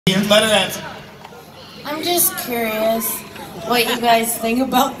Let her answer. I'm just curious what you guys think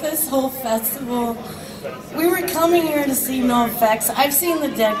about this whole festival. We were coming here to see NOFX. I've seen the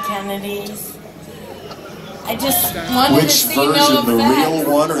Dead Kennedys. I just wanted to see NOFX. Which version, the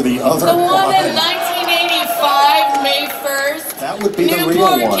real one or the other one? The one in 1985, May 1st. That would be the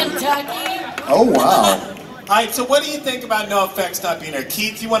real Newport, one. Kentucky. Oh, wow. All right, so what do you think about NOFX not being here?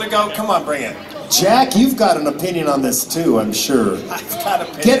 Keith, you want to go? Come on, bring it. Jack, you've got an opinion on this too, I'm sure. I've got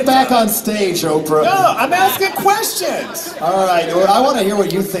opinions. Get back on stage, Oprah. No, I'm asking questions. All right, well, I want to hear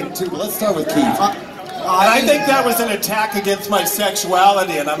what you think too, but let's start with Keith. I think that was an attack against my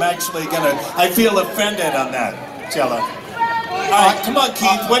sexuality, and I'm actually I feel offended on that, Jello. All right, come on,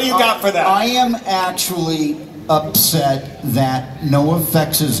 Keith, what do you got for that? I am actually upset that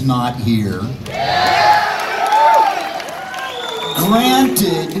NOFX is not here.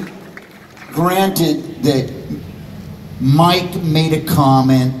 Granted that Mike made a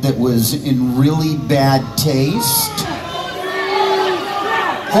comment that was in really bad taste.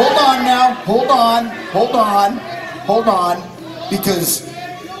 Hold on now, hold on, because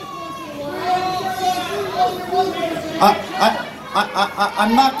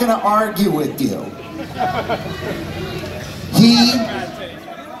I'm not going to argue with you. He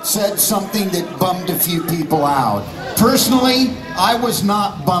said something that bummed a few people out. Personally, I was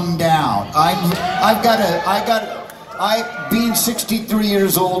not bummed out. Being 63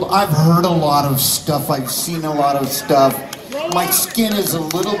 years old, I've heard a lot of stuff. I've seen a lot of stuff. My skin is a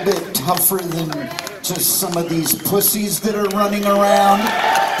little bit tougher than just some of these pussies that are running around.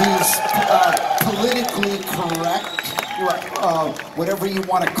 These politically correct, whatever you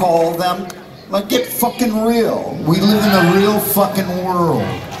want to call them. Like, get fucking real. We live in a real fucking world.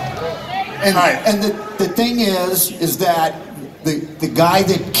 And the thing is that the guy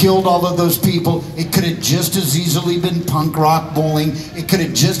that killed all of those people, it could have just as easily been punk rock bowling. It could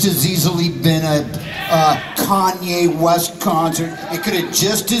have just as easily been a Kanye West concert. It could have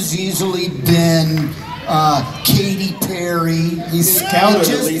just as easily been Katy Perry. He scouted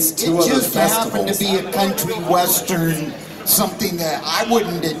at least two other festivals. It just happened to be a country western, something that I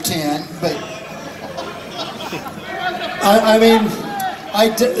wouldn't attend, but... I mean,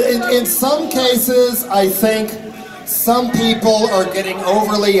 in some cases, I think some people are getting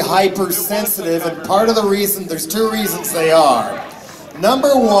overly hypersensitive, and part of the reason, there's two reasons they are.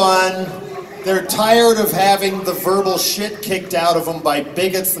 Number one, they're tired of having the verbal shit kicked out of them by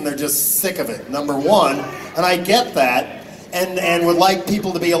bigots, and they're just sick of it, number one. And I get that, and would like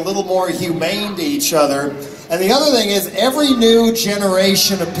people to be a little more humane to each other. And the other thing is, every new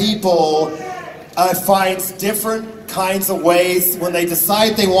generation of people finds different kinds of ways. When they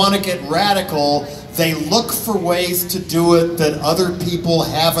decide they want to get radical, they look for ways to do it that other people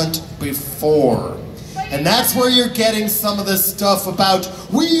haven't before. And that's where you're getting some of this stuff about,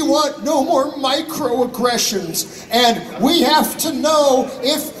 we want no more microaggressions, and we have to know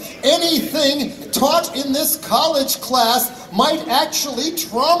if anything taught in this college class might actually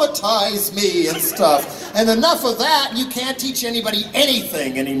traumatize me and stuff. And enough of that, you can't teach anybody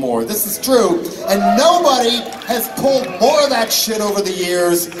anything anymore. This is true. And nobody has pulled more of that shit over the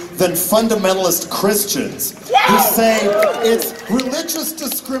years than fundamentalist Christians, who say it's religious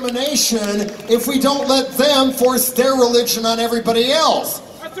discrimination if we don't let them force their religion on everybody else.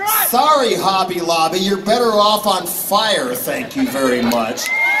 That's right. Sorry, Hobby Lobby, you're better off on fire, thank you very much.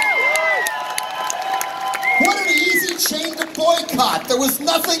 What an easy chain to boycott. There was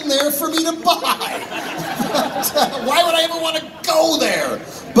nothing there for me to buy. Why would I ever want to go there?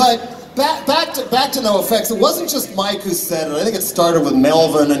 But back to NOFX, it wasn't just Mike who said it. I think it started with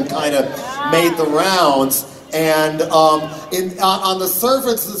Melvin and kind of made the rounds. And on the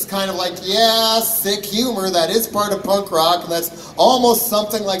surface, it's kind of like, yeah, sick humor. That is part of punk rock, and that's almost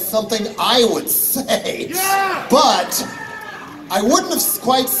something like something I would say. Yeah! But I wouldn't have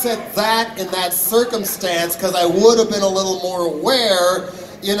quite said that in that circumstance, because I would have been a little more aware,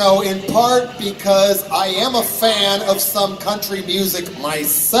 you know, in part because I am a fan of some country music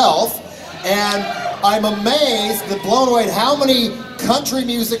myself, and I'm amazed, blown away at how many country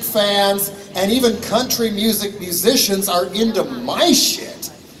music fans and even country music musicians are into my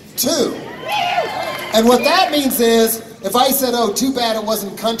shit, too. And what that means is, if I said, oh, too bad it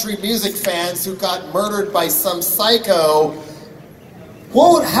wasn't country music fans who got murdered by some psycho,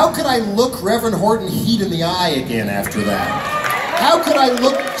 how could I look Reverend Horton Heat in the eye again after that? How could I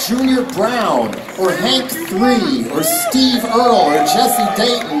look Junior Brown, or Hank III, or Steve Earle, or Jesse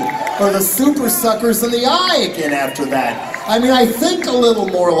Dayton, or the Super Suckers in the eye again after that? I mean, I think a little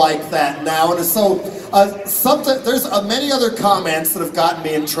more like that now, and so there's many other comments that have gotten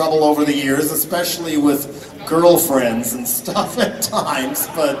me in trouble over the years, especially with girlfriends and stuff at times,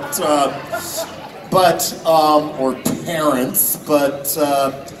 or parents, but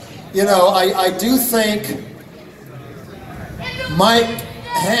you know, I do think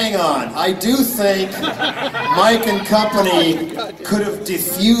I do think Mike and company could have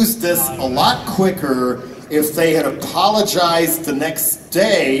diffused this a lot quicker if they had apologized the next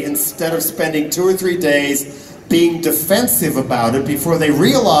day instead of spending 2 or 3 days being defensive about it before they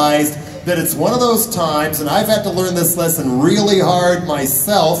realized that it's one of those times, and I've had to learn this lesson really hard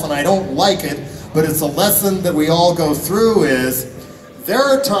myself, and I don't like it, but it's a lesson that we all go through, is there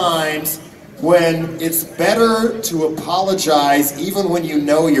are times when it's better to apologize even when you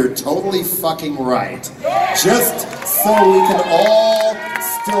know you're totally fucking right. Just so we can all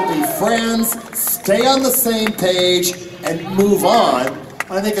still be friends, stay on the same page, and move on.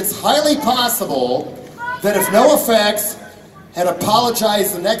 I think it's highly possible that if NOFX had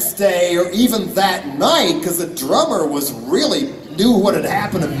apologized the next day or even that night, because the drummer knew what had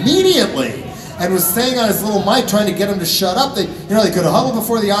happened immediately, and was saying on his little mic, trying to get him to shut up. They could have huddled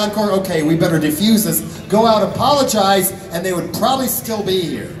before the encore. Okay, we better defuse this. Go out, apologize, and they would probably still be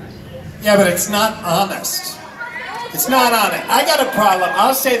here. Yeah, but it's not honest. It's not honest. I got a problem.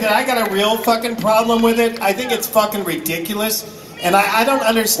 I'll say that I got a real fucking problem with it. I think it's fucking ridiculous. And I don't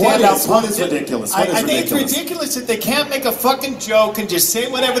understand what is ridiculous? I think it's ridiculous that they can't make a fucking joke and just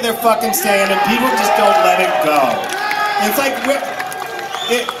say whatever they're fucking saying, and people just don't let it go. It's like...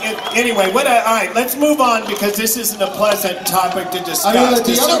 Anyway, all right, let's move on because this isn't a pleasant topic to discuss. I mean,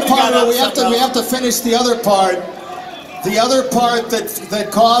 the other part, we have to finish the other part. The other part that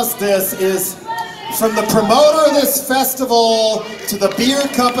caused this is from the promoter of this festival to the beer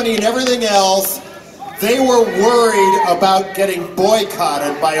company and everything else. They were worried about getting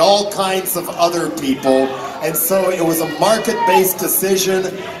boycotted by all kinds of other people. And so it was a market-based decision.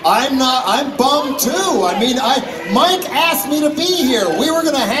 I'm bummed too. I mean, Mike asked me to be here. We were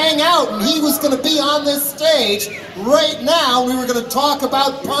gonna hang out and he was gonna be on this stage right now. We were gonna talk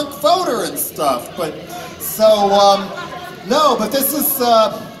about punk voter and stuff. But, so, no, but this is,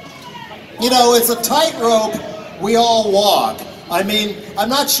 it's a tightrope we all walk. I mean, I'm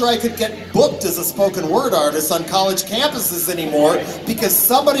not sure I could get booked as a spoken word artist on college campuses anymore because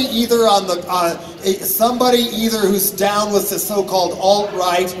somebody either who's down with the so-called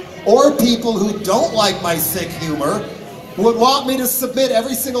alt-right or people who don't like my sick humor would want me to submit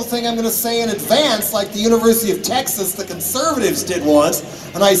every single thing I'm going to say in advance, like the University of Texas, the conservatives did once,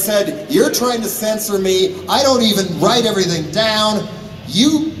 and I said, you're trying to censor me, I don't even write everything down,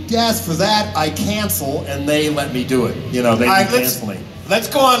 you ask for that, I cancel, and they let me do it. They cancel me. Let's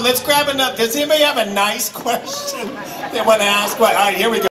go on. Let's grab another. Does anybody have a nice question they want to ask? All right, here we go.